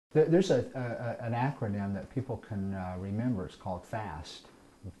There's an acronym that people can remember. It's called FAST.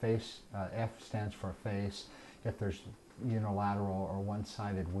 F stands for face. If there's unilateral or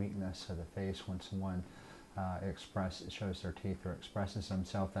one-sided weakness of the face when someone shows their teeth or expresses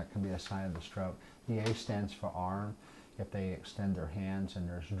themselves, that can be a sign of the stroke. The A stands for arm. If they extend their hands and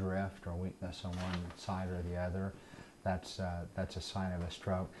there's drift or weakness on one side or the other, that's a sign of a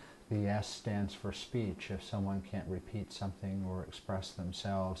stroke. The S stands for speech. If someone can't repeat something or express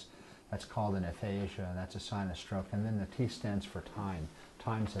themselves, that's called an aphasia, and that's a sign of stroke. And then the T stands for time.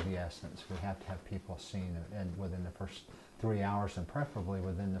 Time's of the essence. We have to have people seen within the first 3 hours, and preferably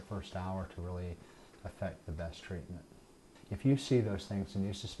within the first hour, to really affect the best treatment. If you see those things and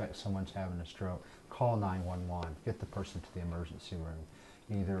you suspect someone's having a stroke, call 911. Get the person to the emergency room,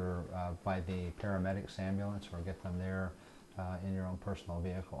 either by the paramedics ambulance or get them there in your own personal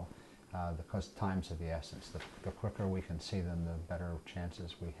vehicle, because time's of the essence. The quicker we can see them, the better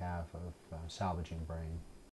chances we have of salvaging brain.